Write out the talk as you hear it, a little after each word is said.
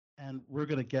And we're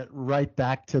going to get right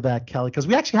back to that, Kelly, because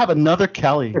we actually have another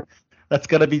Kelly that's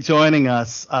going to be joining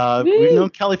us. We've known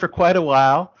Kelly for quite a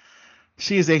while.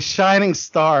 She is a shining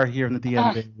star here in the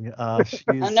DMV. I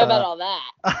don't know about all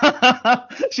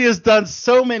that. She has done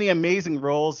so many amazing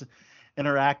roles in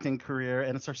her acting career,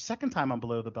 and it's her second time on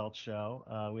Below the Belt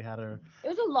show. We had her. It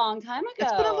was a long time ago.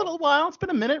 It's been a little while. It's been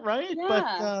a minute, right? Yeah.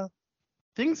 But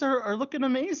things are looking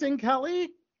amazing, Kelly.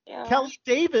 Yeah. Kelly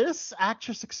Davis,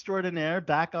 actress extraordinaire,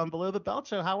 back on Below the Belt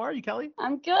show. How are you, Kelly?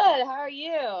 I'm good. How are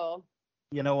you?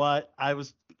 You know what? I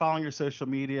was following your social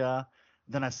media,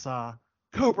 then I saw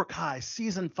Cobra Kai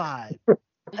season 5,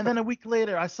 and then a week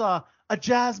later I saw a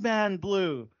Jazzman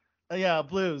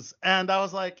Blues, and I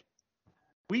was like,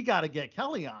 we got to get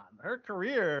Kelly on. Her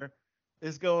career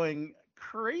is going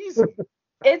crazy.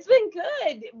 It's been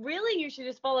good. Really, you should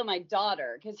just follow my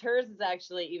daughter, because hers is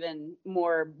actually even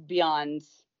more beyond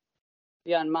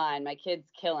mine. My kid's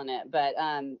killing it, but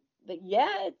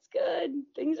yeah, it's good.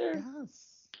 Things are.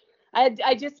 Yes.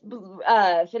 I just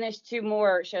finished 2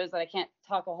 more shows that I can't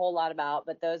talk a whole lot about,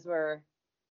 but those were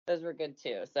good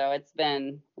too. So it's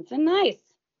been nice.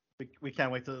 We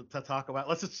can't wait to talk about.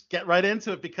 Let's just get right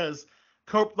into it, because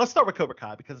let's start with Cobra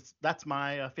Kai, because that's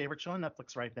my favorite show on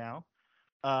Netflix right now.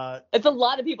 It's a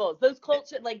lot of people. Those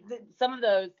culture, like some of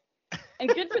those, and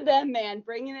good for them, man,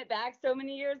 bringing it back so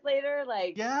many years later.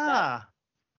 Like yeah,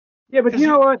 but you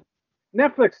know what?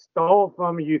 Netflix stole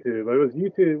from YouTube. It was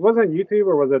YouTube. Wasn't it YouTube,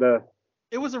 or was it a?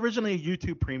 It was originally a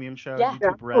YouTube premium show. Yeah.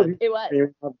 YouTube Red. It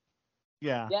was.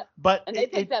 Yeah. Yep. But and they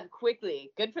picked up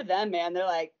quickly. Good for them, man. They're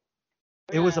like.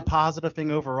 It was a positive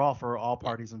thing overall for all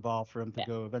parties involved, for him to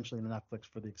go eventually to Netflix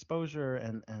for the exposure,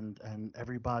 and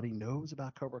everybody knows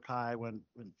about Cobra Kai. When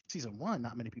season 1,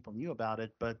 not many people knew about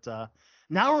it, but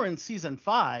now we're in season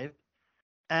 5,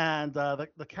 and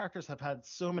the characters have had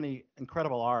so many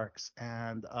incredible arcs,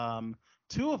 and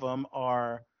 2 of them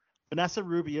are Vanessa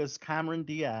Rubio's Cameron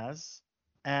Diaz,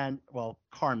 and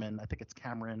Carmen. I think it's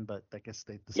Cameron, but I guess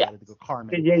they decided to go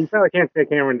Carmen. Yeah, you probably can't say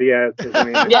Cameron Diaz.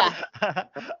 Yeah.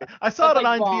 I saw it on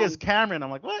IMDb as Cameron. I'm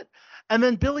like, what? And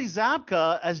then Billy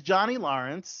Zabka as Johnny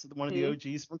Lawrence, one of the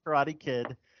OGs from Karate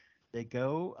Kid. They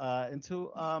go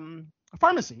into a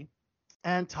pharmacy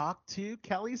and talk to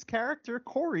Kelly's character,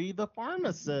 Corey, the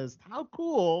pharmacist. How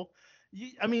cool.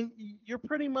 You're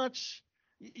pretty much,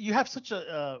 you have such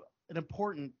an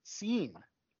important scene,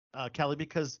 Kelly,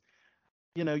 because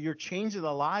you're changing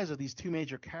the lives of these 2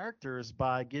 major characters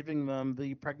by giving them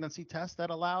the pregnancy test that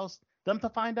allows them to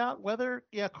find out whether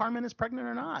Carmen is pregnant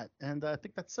or not. And I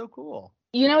think that's so cool.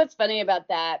 You know what's funny about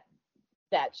that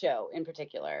show in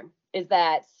particular is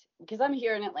that, because I'm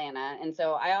here in Atlanta, and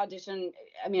so I audition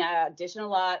a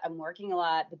lot, I'm working a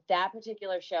lot, but that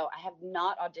particular show I have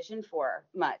not auditioned for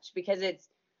much, because it's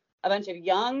a bunch of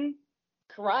young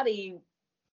karate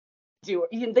do.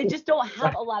 They just don't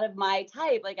have a lot of my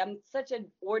type. Like, I'm such an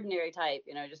ordinary type,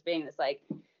 just being this like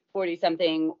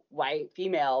 40-something white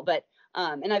female. But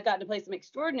and I've gotten to play some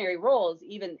extraordinary roles,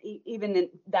 even in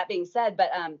that being said.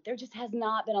 But there just has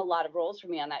not been a lot of roles for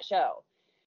me on that show.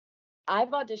 I've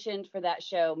auditioned for that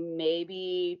show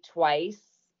maybe twice.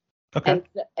 Okay.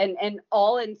 And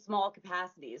all in small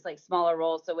capacities, like smaller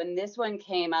roles. So when this one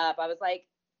came up, I was like,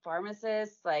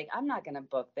 pharmacist, like, I'm not gonna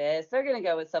book this. They're gonna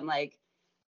go with some like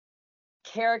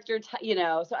character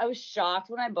so I was shocked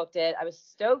when I booked it. I was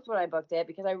stoked when I booked it,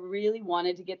 because I really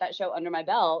wanted to get that show under my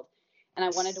belt and I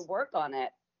wanted to work on it.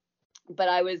 But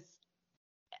I was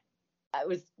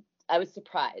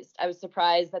surprised. I was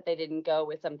surprised that they didn't go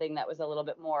with something that was a little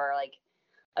bit more like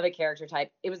of a character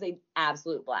type. It was an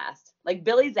absolute blast. Like,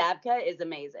 Billy Zabka is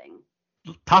amazing.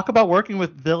 Talk about working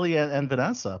with Billy and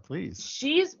Vanessa, please.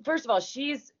 She's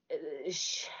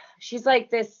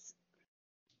like this.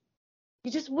 You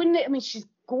just wouldn't. She's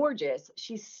gorgeous.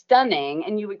 She's stunning,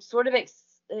 and you would sort of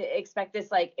expect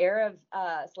this like air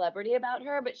of celebrity about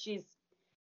her, but she's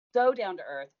so down to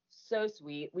earth, so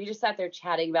sweet. We just sat there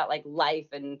chatting about like life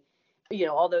and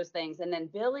all those things, and then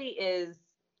Billy is.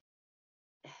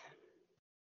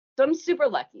 So I'm super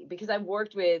lucky, because I've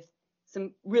worked with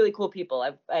some really cool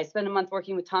people. I spent a month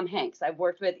working with Tom Hanks. I've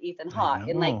worked with Ethan Hawke,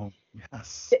 and like,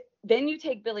 yes. Then you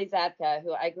take Billy Zabka,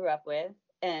 who I grew up with.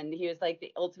 And he was like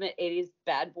the ultimate 80s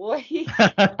bad boy.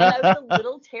 And I was a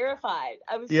little terrified.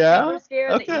 I was super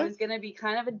scared that he was going to be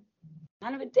kind of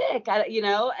a dick. Am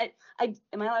I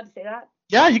allowed to say that?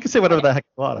 Yeah, you can say whatever the heck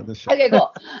you want on this show. Okay,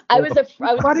 cool. I was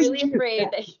really afraid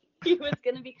that he was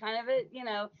going to be kind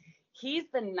of he's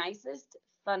the nicest,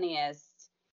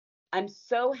 funniest. I'm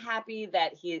so happy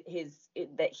that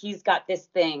he's got this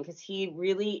thing, because he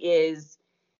really is,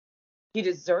 he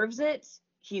deserves it.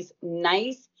 He's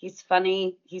nice, he's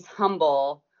funny, he's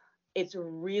humble, it's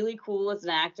really cool as an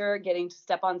actor getting to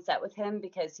step on set with him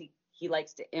because he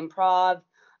likes to improv.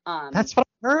 That's what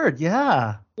I heard.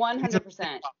 Yeah.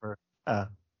 100%. Yeah.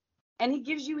 And he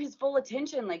gives you his full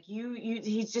attention. Like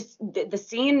he's just, the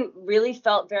scene really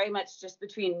felt very much just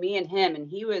between me and him. And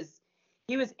he was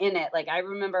in it. Like I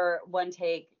remember one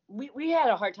take, we had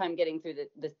a hard time getting through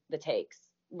the takes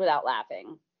without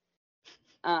laughing.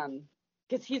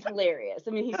 Because he's hilarious.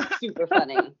 I mean, he's super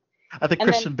funny. I think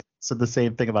Christian Bale said the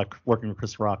same thing about working with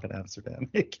Chris Rock in Amsterdam.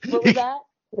 What was that?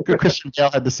 Christian Bale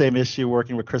had the same issue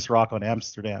working with Chris Rock on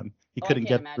Amsterdam. He couldn't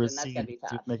get through a That's scene gotta be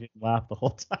tough. making him laugh the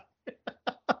whole time.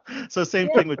 So same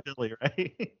thing with Billy,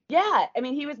 right? Yeah, I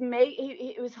mean, he was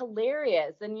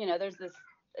hilarious, and there's this.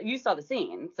 You saw the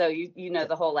scene, so you know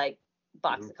the whole like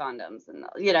box of condoms, and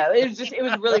it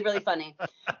was really really funny.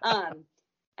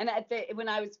 And when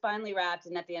I was finally wrapped,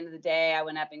 and at the end of the day, I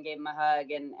went up and gave him a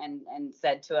hug and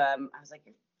said to him, I was like,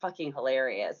 "You're fucking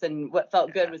hilarious." And what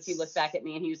felt good was he looked back at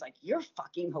me and he was like, "You're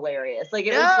fucking hilarious." Like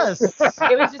it was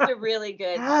just a really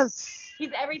good. Yes.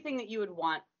 He's everything that you would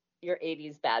want your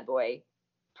 80s bad boy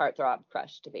heartthrob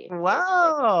crush to be.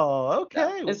 Wow.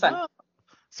 Okay. So, it's fun.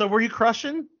 So were you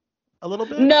crushing a little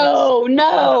bit?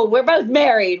 No. We're both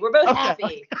married. We're both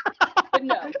happy. But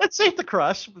no. It's safe to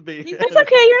crush. It's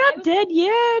okay. You're not dead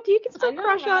yet. You can still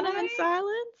crush on him in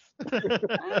silence.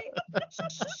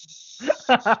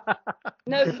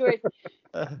 No stories.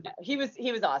 No, he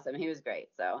was awesome. He was great.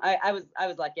 So I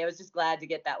was lucky. I was just glad to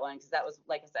get that one because that was,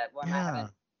 like I said, one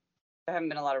there haven't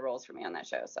been a lot of roles for me on that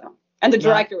show. So, and the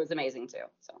director was amazing too.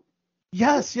 So.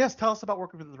 Yes. Tell us about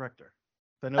working with the director.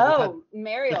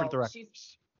 Mariel.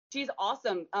 She's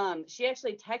awesome. She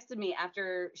actually texted me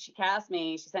after she cast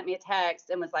me. She sent me a text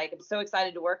and was like, "I'm so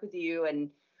excited to work with you." And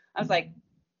I was like,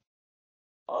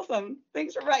 "Awesome,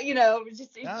 thanks for right."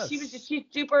 She's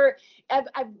super.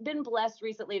 I've been blessed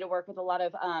recently to work with a lot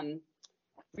of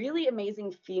really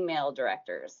amazing female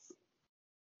directors,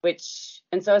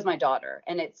 and so is my daughter.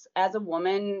 And it's, as a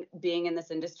woman being in this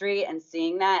industry and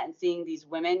seeing that and seeing these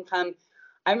women come.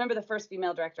 I remember the first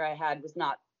female director I had was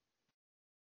not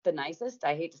the nicest.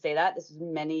 I hate to say that. This was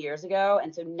many years ago.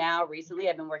 And so now recently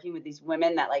I've been working with these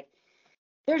women that like,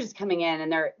 they're just coming in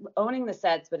and they're owning the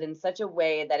sets, but in such a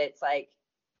way that it's like,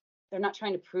 they're not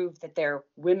trying to prove that they're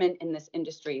women in this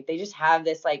industry. They just have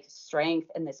this like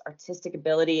strength and this artistic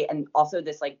ability and also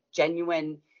this like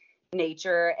genuine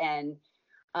nature. And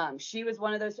she was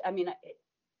one of those. I mean,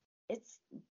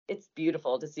 it's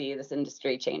beautiful to see this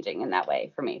industry changing in that way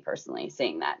for me personally,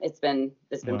 seeing that. It's been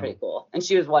pretty cool. And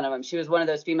she was one of them. She was one of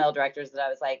those female directors that I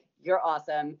was like, "You're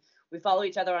awesome." We follow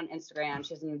each other on Instagram.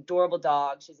 She has an adorable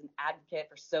dog. She's an advocate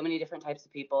for so many different types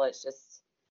of people. It's just,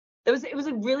 it was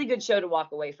a really good show to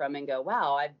walk away from and go,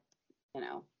 wow, I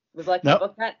was lucky to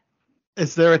book that.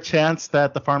 Is there a chance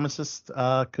that The Pharmacist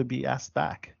could be asked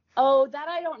back? Oh, that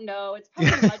I don't know. It's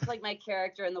probably much like my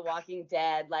character in The Walking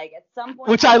Dead. Like at some point,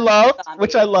 which I loved. At some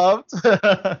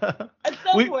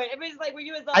point, everybody's like, "Were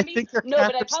you a zombie?" I think your no, but I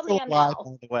character's probably still am alive, now.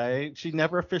 by the way.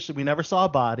 We never saw a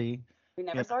body. We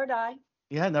never saw her die.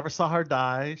 Yeah, never saw her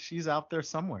die. She's out there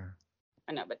somewhere.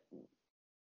 I know, but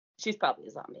she's probably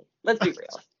a zombie. Let's be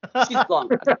real. She's long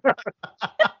gone.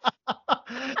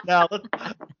 Now,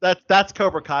 that's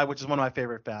Cobra Kai, which is one of my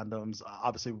favorite fandoms.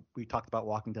 Obviously, we talked about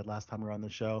Walking Dead last time we were on the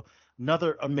show.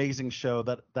 Another amazing show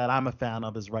that I'm a fan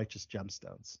of is Righteous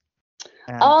Gemstones.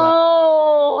 And,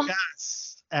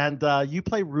 yes. And you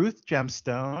play Ruth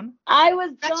Gemstone. I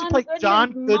was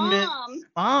John Goodman's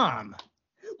mom.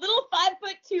 Little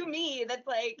 5'2" me that's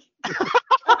like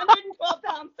 112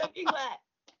 pounds soaking wet.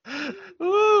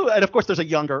 Ooh, and of course there's a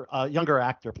younger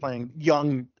actor playing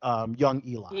young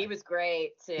Eli. He was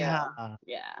great too. Yeah.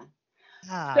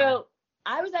 So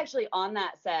I was actually on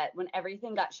that set when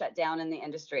everything got shut down in the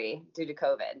industry due to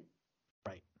COVID.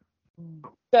 Right.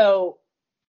 So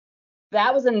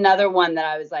that was another one that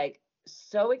I was like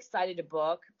so excited to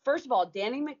book. First of all,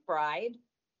 Danny McBride,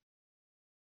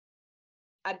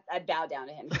 I bow down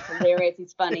to him. He's hilarious.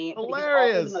 He's funny.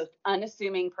 Hilarious. He's also the most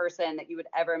unassuming person that you would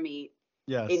ever meet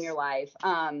in your life.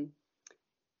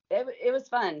 It was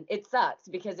fun. It sucks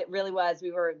because it really was.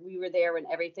 We were there when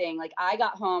everything, like I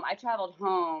got home. I traveled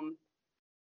home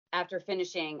after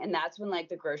finishing, and that's when like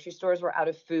the grocery stores were out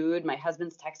of food. My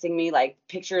husband's texting me like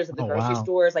pictures of the grocery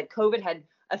stores. Like COVID had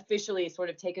officially sort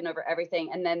of taken over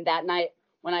everything. And then that night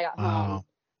when I got home,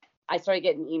 I started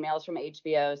getting emails from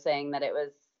HBO saying that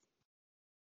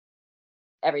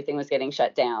everything was getting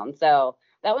shut down. So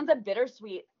that one's a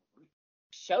bittersweet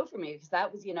show for me because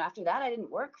that was, after that I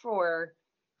didn't work for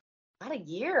about a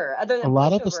year. Other than a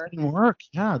lot of us didn't work.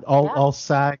 Yeah, all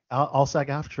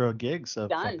SAG-AFTRA gigs have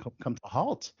come to a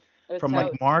halt. from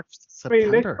like March to I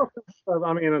mean, September.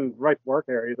 In right work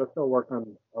areas, they still work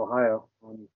on Ohio.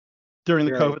 During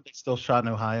the COVID, they still shot in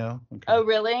Ohio. Okay. Oh,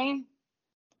 really?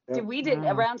 Yep. Dude, we did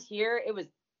around here. It was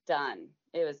done.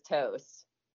 It was toast.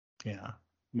 Yeah,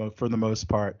 for the most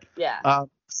part. Yeah.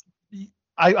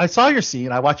 I saw your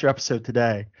scene. I watched your episode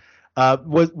today.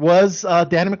 Was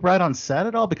Danny McBride on set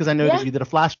at all? Because I know that you did a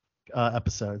flashback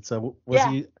episode. So was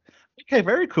he? Okay,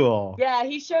 very cool. Yeah,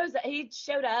 he showed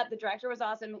up. The director was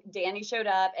awesome. Danny showed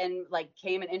up and like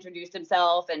came and introduced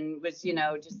himself and was,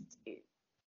 just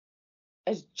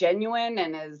as genuine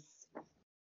and as,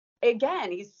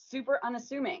 again, he's super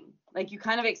unassuming. Like you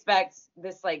kind of expect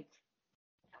this, like,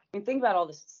 think about all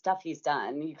the stuff he's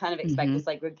done. You kind of expect this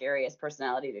like gregarious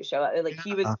personality to show up. Like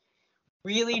he was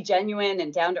really genuine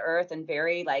and down to earth and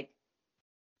very like,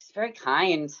 just very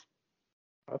kind.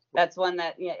 That's one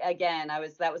that, again, that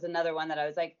was another one that I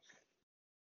was like,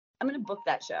 I'm going to book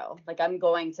that show. Like they're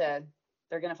going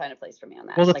to find a place for me on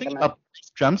that. Well, the like, thing about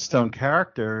Gemstone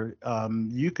character,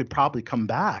 you could probably come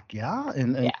back,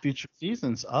 in future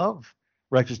seasons of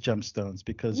Righteous Gemstones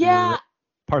because you're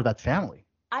part of that family.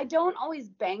 I don't always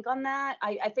bank on that.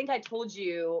 I think I told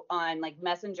you on like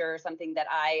Messenger or something that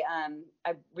I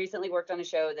recently worked on a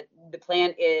show that the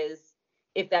plan is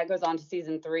if that goes on to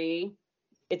season 3,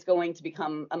 it's going to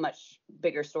become a much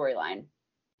bigger storyline,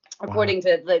 according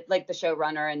to the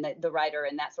showrunner and the writer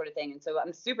and that sort of thing. And so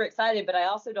I'm super excited, but I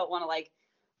also don't want to like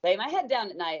lay my head down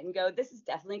at night and go, this is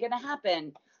definitely going to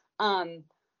happen.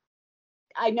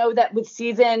 I know that with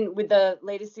the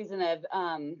latest season of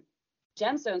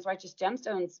Righteous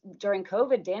Gemstones, during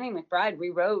COVID, Danny McBride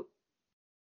rewrote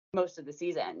most of the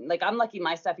season. Like I'm lucky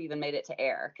my stuff even made it to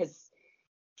air because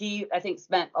he, I think,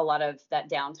 spent a lot of that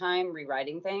downtime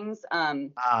rewriting things.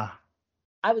 I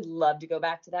would love to go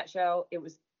back to that show. It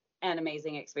was an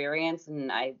amazing experience,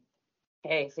 and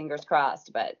fingers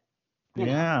crossed. But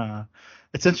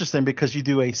it's interesting because you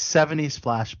do a 70s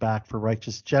flashback for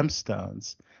Righteous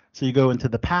Gemstones, so you go into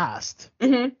the past,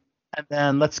 and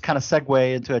then let's kind of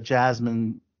segue into a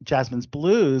Jasmine's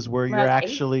Blues, where you're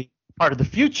actually part of the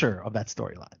future of that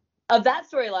storyline.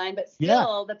 But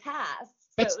still the past.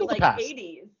 So it was like past.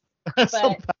 80s. But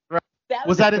that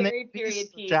was that in the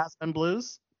period piece. Jasmine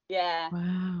Blues? Yeah.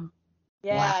 Wow.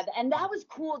 Yeah, and that was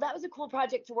cool. That was a cool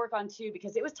project to work on too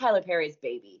because it was Tyler Perry's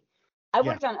baby. I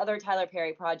worked on other Tyler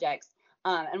Perry projects,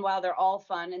 and while they're all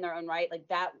fun in their own right, like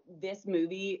this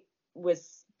movie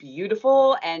was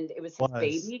beautiful and it was his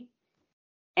baby.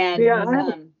 And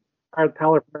our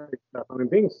Tyler Perry stuff.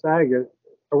 Being SAG,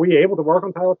 are we able to work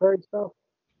on Tyler Perry stuff?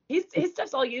 His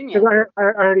stuff's all union. Because I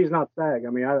heard he's not SAG. I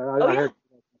heard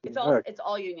it's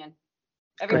all union.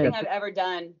 Everything I've ever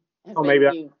done has been maybe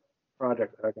union.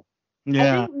 Project. Okay.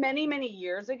 Yeah. I think many, many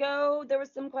years ago there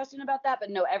was some question about that, but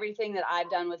no, everything that I've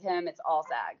done with him, it's all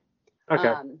SAG.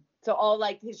 Okay. So all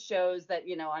like his shows that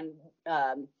on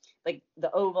like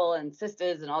the Oval and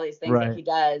Sisters and all these things that he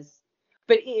does,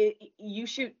 but you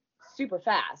shoot super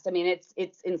fast.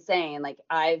 It's insane. Like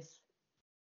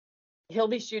he'll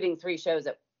be shooting 3 shows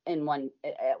at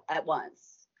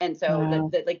once, and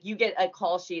so you get a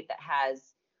call sheet that has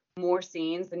more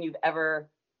scenes than you've ever.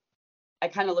 I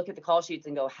kind of look at the call sheets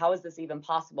and go, how is this even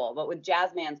possible? But with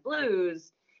Jazzman's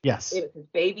Blues, it was his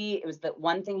baby. It was the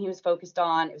one thing he was focused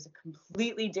on. It was a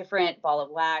completely different ball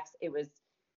of wax. It was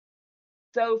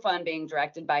so fun being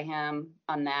directed by him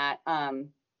on that.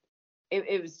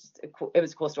 It was a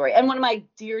cool story. And one of my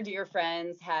dear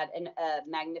friends had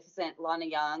Lana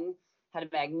Young had a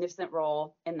magnificent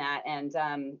role in that.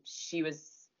 And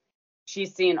she's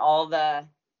seen all the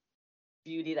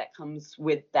beauty that comes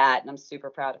with that, and I'm super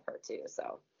proud of her too.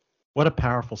 So what a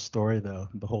powerful story though,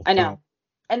 the whole thing. I know,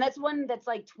 and that's one that's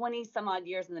like 20 some odd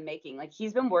years in the making. Like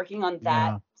he's been working on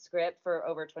that script for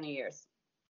over 20 years,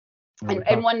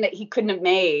 and one that he couldn't have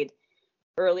made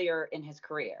earlier in his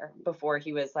career before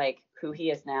he was like who he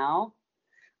is now.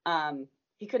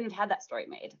 He couldn't have had that story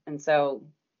made, and so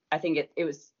I think it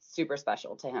was super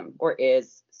special to him, or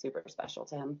is super special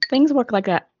to him. Things work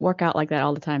out like that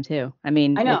all the time too. I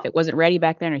know. If it wasn't ready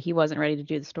back then, or he wasn't ready to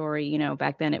do the story,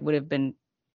 back then it would have been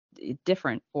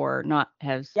different or not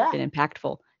have been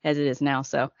impactful as it is now.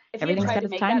 So if everything's got its timing.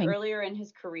 If he tried to make that earlier in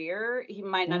his career, he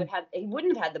might not have he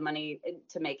wouldn't have had the money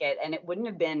to make it, and it wouldn't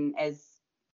have been as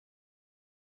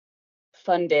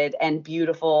funded and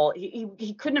beautiful.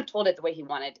 He couldn't have told it the way he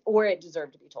wanted, or it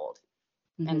deserved to be told.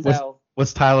 And so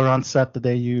was Tyler on set the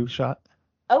day you shot?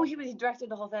 Oh, he directed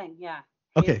the whole thing. Yeah.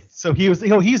 Okay, so he was.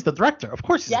 He's the director. Of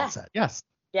course, he's on set. Yes.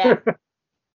 Yeah.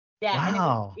 Yeah.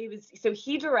 Wow. And so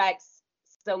he directs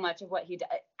so much of what he does.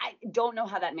 I don't know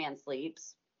how that man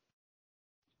sleeps.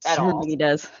 At all. He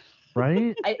does.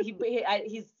 Right?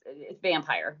 He's a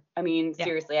vampire. I mean,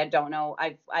 seriously, I don't know.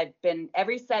 I've been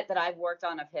every set that I've worked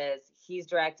on of his, he's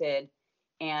directed,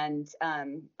 and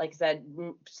like I said,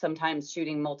 sometimes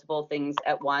shooting multiple things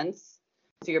at once,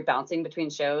 so you're bouncing between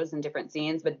shows and different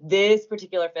scenes. But this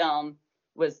particular film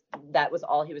was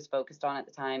all he was focused on at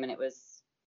the time, and it was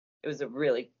a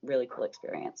really, really cool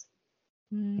experience.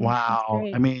 Wow.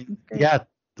 I mean, yeah,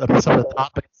 some of the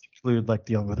topics include like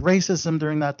dealing with racism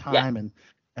during that time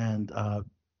and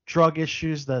drug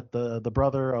issues that the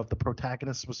brother of the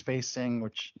protagonist was facing,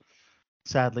 which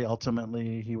sadly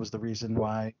ultimately he was the reason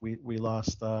why we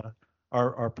lost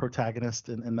our protagonist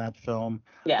in that film.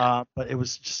 But it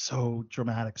was just so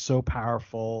dramatic, so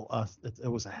powerful. It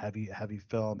was a heavy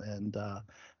film, and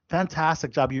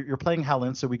fantastic job. You're playing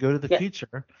Helen, so we go to the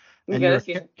future. And you're a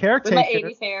caretaker. With my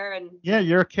 80s hair and. Yeah,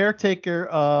 you're a caretaker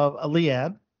of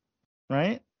Leanne,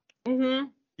 right? Mm-hmm.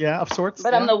 Yeah, of sorts.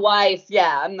 But I'm the wife.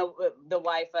 Yeah, I'm the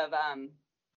wife of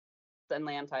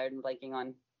suddenly I'm tired and blanking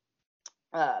on.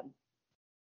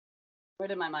 Where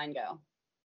did my mind go?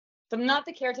 So I'm not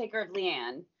the caretaker of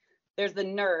Leanne. There's the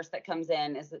nurse that comes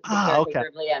in as the caretaker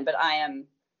of Leanne, but I am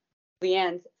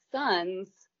Leanne's son's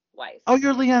wife. Oh,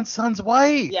 you're Leanne's son's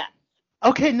wife. Yeah.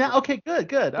 Okay,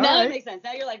 good. All now right. It makes sense.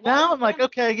 Now you're like, now I'm like,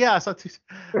 okay, yeah. So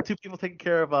two people taken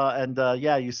care of, and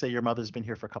you say your mother's been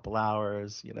here for a couple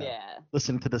hours,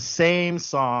 listening to the same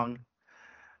song,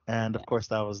 and of course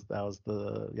that was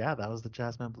the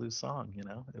Jazzman Blues song.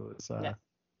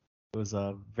 It was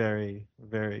a very,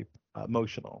 very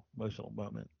emotional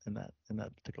moment in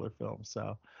that particular film.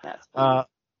 So that's funny.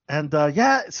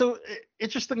 So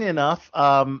interestingly enough,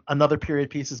 another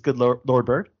period piece is Good Lord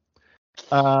Bird.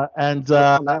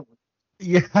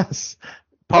 Yes.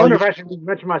 Paul, I wonder if I should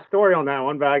mention my story on that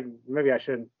one, but maybe I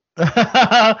shouldn't.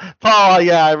 Paul,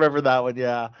 yeah, I remember that one.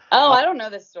 Yeah. Oh, I don't know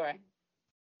this story.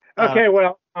 Okay,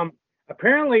 well,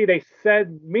 apparently they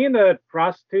said me and the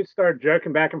prostitute started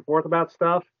joking back and forth about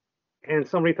stuff, and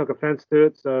somebody took offense to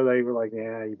it, so they were like,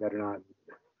 "Yeah, you better not."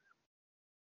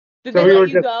 Did they let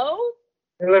you go?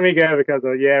 They let me go because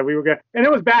we were good, and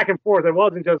it was back and forth. It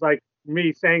wasn't just like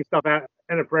me saying stuff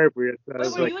inappropriate.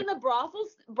 Wait, were you in the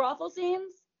brothel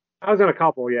scenes? I was in a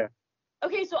couple, yeah.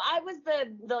 Okay, so I was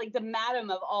the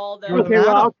madam of all the. Okay, well,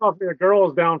 I was talking to the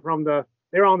girls down from they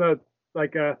were on the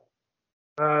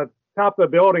top of the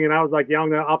building, and I was like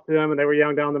yelling up to them, and they were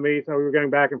yelling down to me, so we were going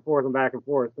back and forth.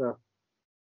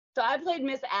 So I played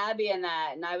Miss Abby in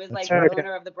that, and I was like the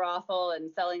owner of the brothel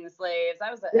and selling the slaves.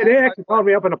 They actually called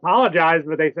me up and apologized,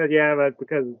 but they said, but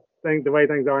because the way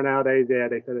things are nowadays,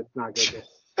 they said it's not good.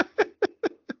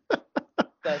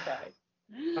 So sorry.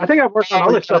 I think I've worked on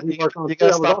other stuff. You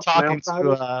gotta stop talking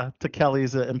to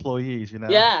Kelly's employees,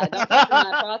 Yeah, don't talk to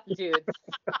my prostitutes.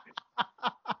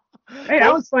 Hey,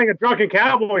 I was playing a drunken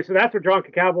cowboy, so that's what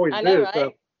drunken cowboys do. Right?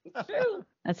 So. It's true.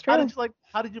 That's true.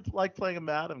 How did you like playing a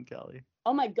madam, Kelly?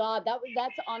 Oh my God,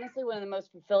 that's honestly one of the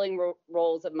most fulfilling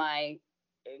roles of my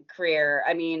career.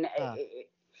 I mean,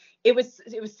 it was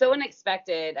so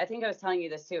unexpected. I think I was telling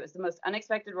you this too. It was the most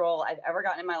unexpected role I've ever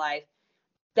gotten in my life.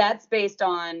 That's based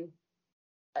on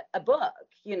a book,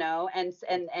 and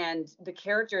the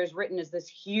character is written as this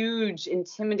huge,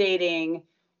 intimidating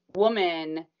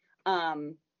woman.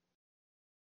 So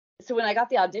when I got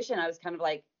the audition, I was kind of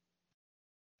like,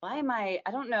 why am I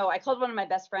don't know. I called one of my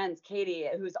best friends, Katie,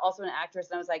 who's also an actress,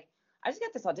 and I was like, I just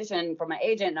got this audition from my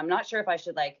agent, and I'm not sure if I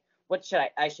should what should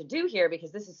I should do here,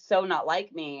 because this is so not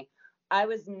like me. I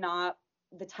was not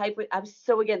the type. I was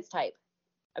so against type.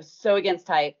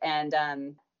 And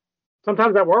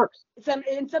sometimes that works.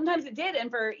 Sometimes it did.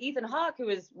 And for Ethan Hawke, who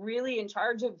was really in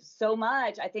charge of so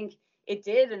much, I think it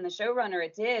did. And the showrunner,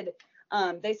 it did.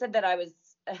 They said that I was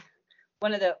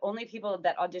one of the only people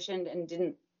that auditioned and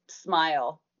didn't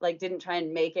smile, didn't try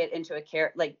and make it into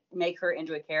make her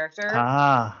into a character.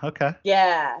 Ah, okay.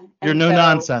 Yeah. You're no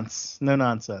nonsense. No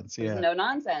nonsense. Yeah. No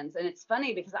nonsense. And it's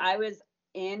funny because I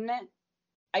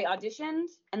auditioned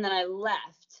and then I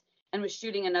left and was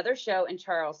shooting another show in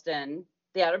Charleston,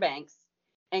 the Outer Banks,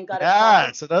 and got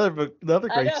it's another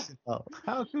great show.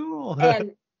 How cool.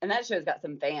 And that show's got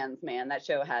some fans, man. That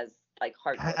show has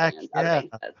hardcore fans. Outer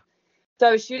Banks does. So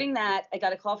I was shooting that. I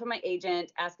got a call from my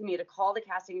agent asking me to call the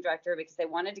casting director because they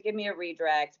wanted to give me a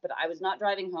redirect, but I was not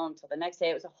driving home till the next day.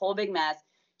 It was a whole big mess.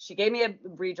 She gave me a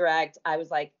redirect. I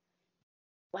was like,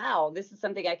 wow, this is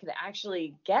something I could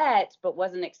actually get, but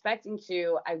wasn't expecting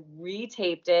to. I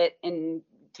retaped it and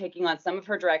taking on some of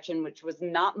her direction, which was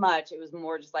not much. It was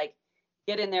more just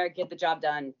get in there, get the job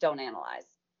done, don't analyze.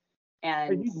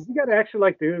 And you got to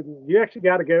actually you actually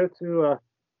got to go to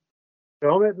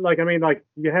film it.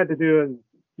 You had to do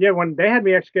Yeah, when they had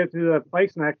me actually go to the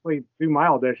place and actually do my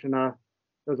audition,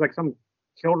 it was like some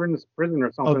children's prison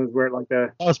or something. Where like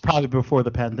that was probably before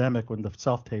the pandemic when the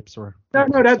self tapes were. No,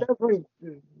 that's when,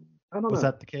 I don't know. Was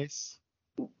that the case?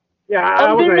 Yeah,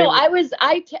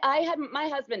 I had my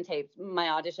husband taped my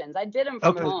auditions. I did them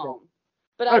from home.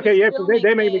 But so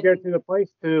they made me go to the place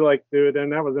to like do it,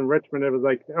 and that was in Richmond. It was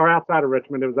like, or outside of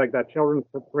Richmond, it was like that children's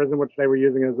prison which they were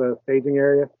using as a staging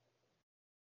area.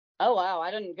 Oh wow,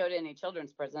 I didn't go to any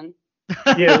children's prison.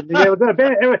 Yeah, it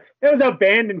was an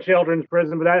abandoned children's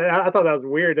prison, but I thought that was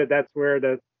weird that that's where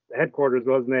the headquarters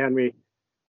was, and they had me.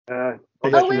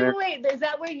 Wait, is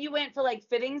that where you went for like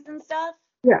fittings and stuff?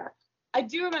 Yeah. I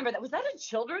do remember that. Was that a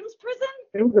children's prison?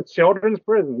 It was a children's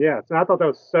prison, yes. And I thought that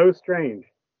was so strange.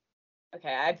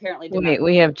 Okay, I apparently did. Wait,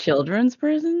 we have children's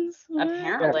prisons?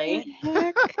 Apparently.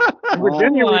 In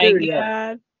Virginia, we do.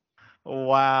 God.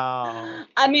 Wow.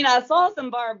 I mean, I saw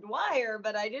some barbed wire,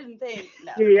 but I didn't think.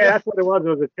 No. Yeah, that's what it was. It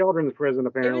was a children's prison,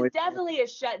 apparently. It was definitely a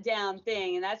shut down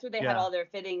thing, and that's where they had all their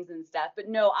fittings and stuff. But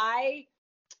no,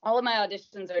 all of my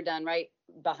auditions are done right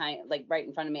behind, like right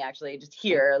in front of me, actually, just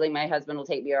here. Like my husband will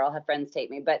tape me, or I'll have friends tape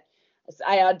me. But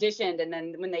I auditioned, and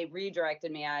then when they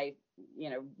redirected me, I,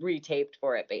 retaped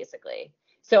for it basically.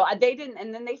 So they didn't,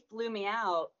 and then they flew me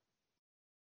out.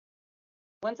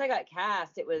 Once I got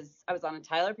cast, I was on a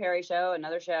Tyler Perry show,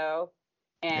 another show,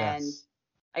 and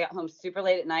I got home super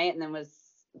late at night, and then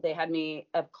they had a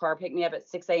car pick me up at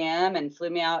 6 a.m. and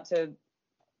flew me out to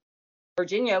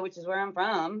Virginia, which is where I'm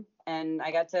from, and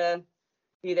I got to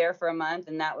be there for a month,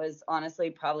 and that was honestly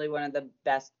probably one of the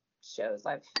best shows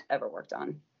I've ever worked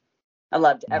on. I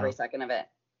loved every second of it.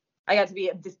 I got to be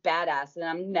this badass, and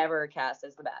I'm never cast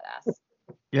as the badass.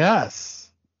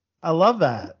 Yes. I love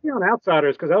that. On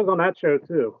Outsiders, because I was on that show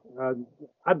too.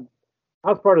 I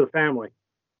was part of the family.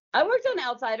 I worked on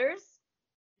Outsiders.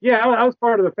 Yeah, I was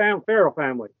part of the Farrell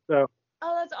family. So.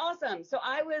 Oh, that's awesome. So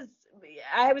I was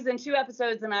in 2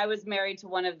 episodes, and I was married to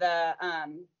one of the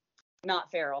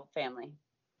not Farrell family.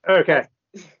 Okay.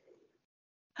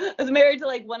 I was married to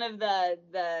like one of the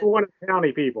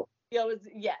county people.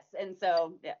 Yes, and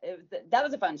so that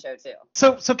was a fun show too.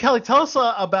 So Kelly, tell us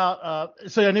about.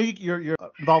 So I know you're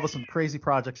involved with some crazy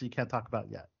projects you can't talk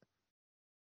about yet.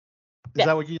 Is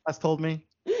that what you last told me?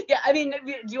 Yeah, I mean,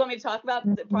 do you want me to talk about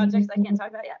the projects I can't talk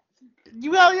about yet?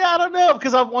 Well, yeah, I don't know,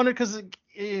 because I wondered, because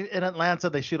in Atlanta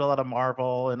they shoot a lot of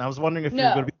Marvel, and I was wondering if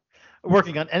you're going to be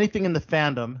working on anything in the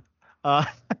fandom. No,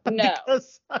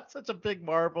 because I'm such a big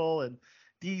Marvel and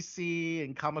DC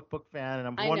and comic book fan, and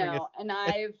I'm wondering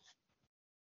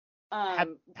I've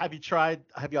have you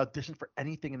auditioned for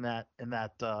anything in that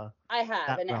I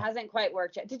have, and it hasn't quite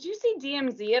worked yet. Did you see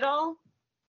DMZ at all?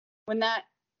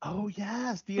 Oh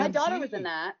yes, DMZ. My daughter was in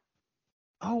that.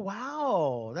 Oh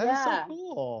wow, that is so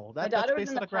cool. My daughter was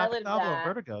in the pilot of that.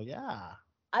 Vertigo, yeah.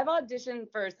 I've auditioned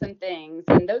for some things,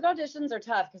 and those auditions are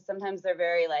tough because sometimes they're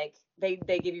very like they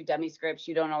give you dummy scripts.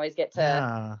 You don't always get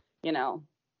to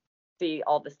see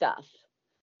all the stuff.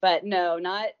 But no,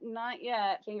 not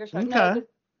yet. Fingers crossed. Okay. No,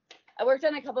 I worked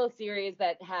on a couple of series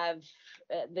that have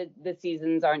the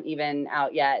seasons aren't even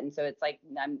out yet, and so it's like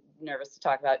I'm nervous to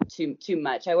talk about too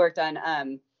much. I worked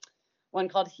on one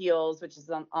called Heels, which is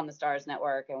on the Starz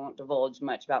Network. I won't divulge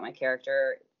much about my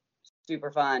character.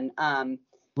 Super fun.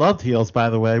 Loved Heels, by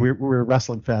the way. We're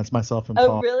wrestling fans, myself and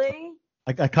Paul. Oh, really?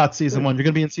 I caught season 1. You're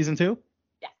gonna be in season 2?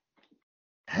 Yeah.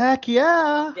 Heck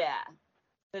yeah. Yeah.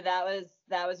 So that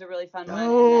was a really fun one.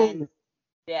 Oh. And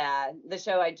then, the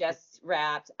show I just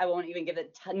wrapped. I won't even give the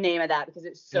name of that because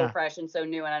it's so fresh and so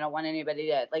new, and I don't want anybody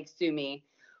to sue me.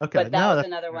 Okay. But that was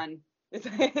another one. It's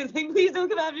like, please don't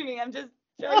come after me. I'm just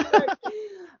trying to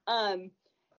work.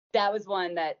 That was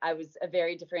one that I was a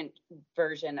very different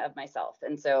version of myself,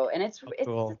 and it's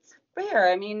cool. It's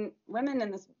rare. I mean, women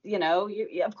in this,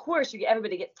 of course,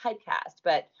 everybody gets typecast,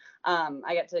 but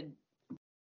I got to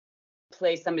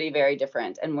play somebody very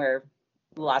different and wear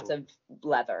lots of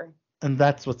leather. And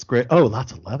that's what's great. Oh,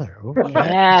 lots of leather. Ooh.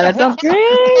 Yeah, that sounds great.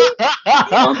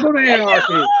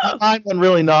 I went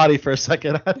really naughty for a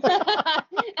second. And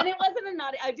it wasn't a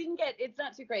naughty. It's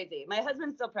not too crazy. My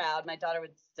husband's still proud. My daughter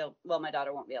my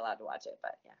daughter won't be allowed to watch it,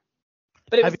 but yeah.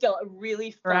 But it was still a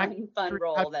really fun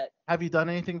role. Have you done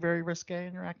anything very risque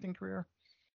in your acting career?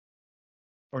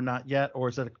 Or not yet? Or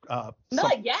is it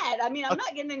not yet. I mean, I'm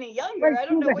not getting any younger. I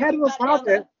don't know what you got down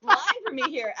the line for me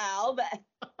here, Al, but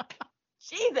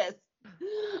Jesus.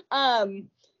 No,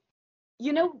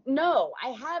 I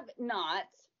have not.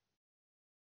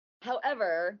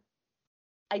 However,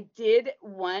 I did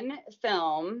one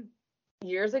film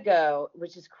years ago,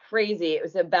 which is crazy. It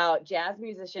was about jazz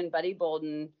musician Buddy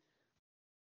Bolden.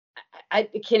 I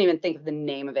can't even think of the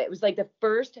name of it. It was like the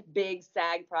first big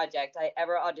SAG project I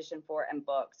ever auditioned for and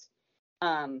booked.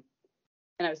 And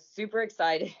I was super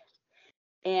excited.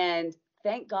 And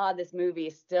thank God this movie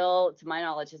still, to my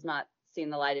knowledge, has not seen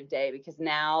the light of day, because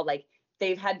now like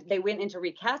they went into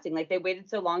recasting. Like they waited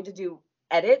so long to do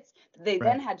edits. They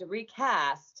then had to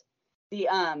recast the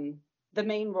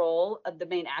main role of the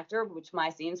main actor, which my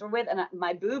scenes were with, and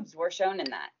my boobs were shown in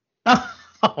that.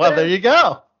 Well, there you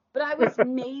go. But I was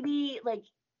maybe like,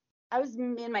 I was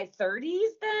in my 30s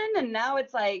then, and now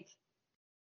it's like,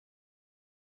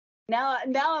 now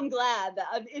I'm glad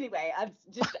that anyway,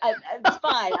 it's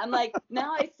fine. I'm like,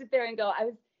 now I sit there and go, I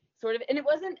was sort of, and it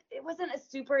wasn't a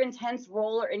super intense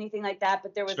role or anything like that,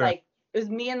 but there was like, it was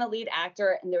me and the lead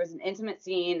actor, and there was an intimate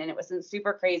scene, and it wasn't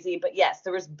super crazy, but yes,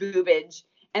 there was boobage.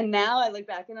 And now I look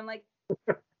back and I'm like,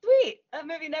 sweet, that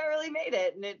movie never really made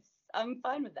it, and I'm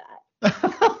fine with that.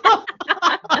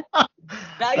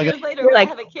 Now years later, you're like,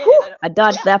 I have a kid. I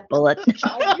dodged that bullet.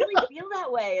 I really feel that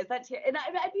way. Is that and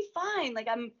I'd be fine. Like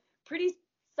I'm pretty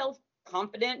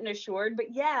self-confident and assured, but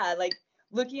yeah, like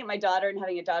looking at my daughter and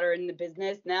having a daughter in the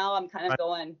business, now I'm kind of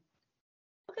going,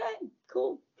 okay,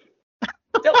 cool.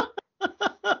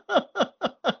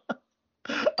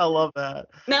 I love that.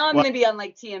 Now I'm gonna be on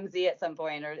like TMZ at some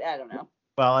point, or I don't know.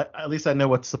 Well, at least I know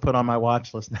what's to put on my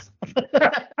watch list now.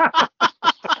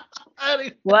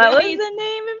 What was the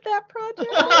name of that project?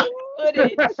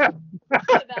 Footage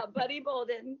about Buddy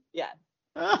Bolden. Yeah.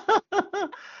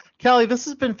 Kelly, this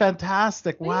has been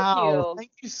fantastic.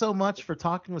 Thank you so much for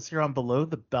talking with us here on Below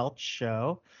the Belt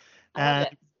Show. And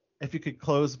if you could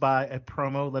close by a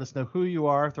promo, let us know who you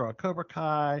are. Throw out Cobra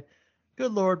Kai,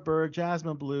 Good Lord Bird,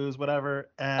 Jasmine Blues,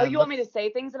 whatever. And you want me to say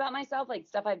things about myself, like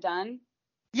stuff I've done?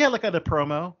 Yeah, like at a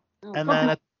promo. Oh, and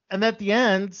then at the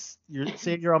end, you're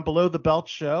saying you're on Below the Belt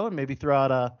Show, and maybe throw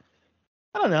out a,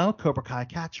 I don't know, Cobra Kai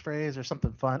catchphrase or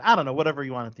something fun. I don't know, whatever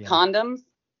you want at the end. Condoms?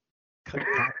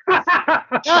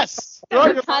 Yes. Throw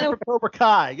your line for Cobra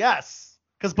Kai. Yes.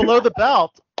 Because Below the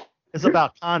Belt is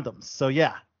about condoms. So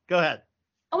yeah, go ahead.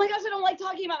 Oh my gosh, I don't like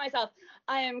talking about myself.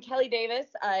 I am Kelly Davis.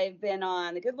 I've been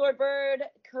on The Good Lord Bird,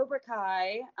 Cobra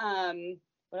Kai.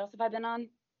 What else have I been on?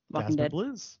 Jasmine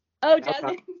Blues. Oh,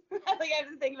 Jasmine. I think I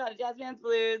have to think about it. Jasmine's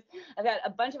Blues. I've got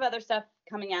a bunch of other stuff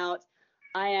coming out.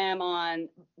 I am on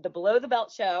the Below the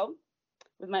Belt Show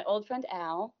with my old friend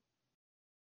Al.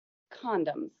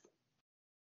 Condoms.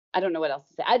 I don't know what else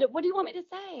to say. What do you want me to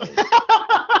say?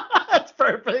 That's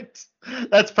perfect.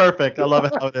 That's perfect. I love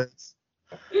it how it is.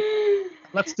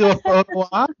 Let's do a photo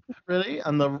op. Ready?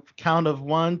 On the count of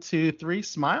 1, 2, 3,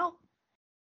 smile.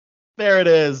 There it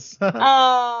is.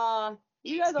 Aw,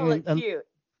 you guys all look cute.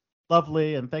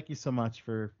 Lovely, and thank you so much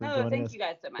for joining us. Thank you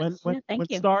guys so much. When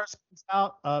Stars comes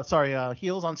out,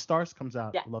 Heels on Stars comes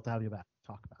out, I'd love to have you back to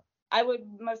talk about it. I would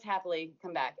most happily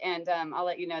come back, and I'll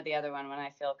let you know the other one when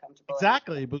I feel comfortable.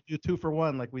 Exactly, but you 2 for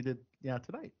 1 like we did,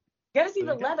 tonight. You gotta see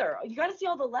the leather. You gotta see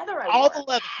all the leather. All the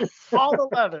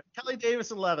leather. Kelly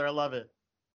Davis and leather. I love it.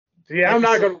 Yeah, I'm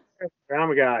not gonna.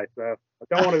 I'm a guy, so I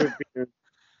don't want to be.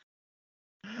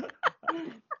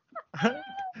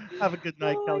 Have a good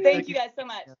night, Kelly. Thank you guys so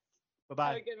much. Bye-bye.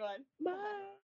 Have a good one. Bye.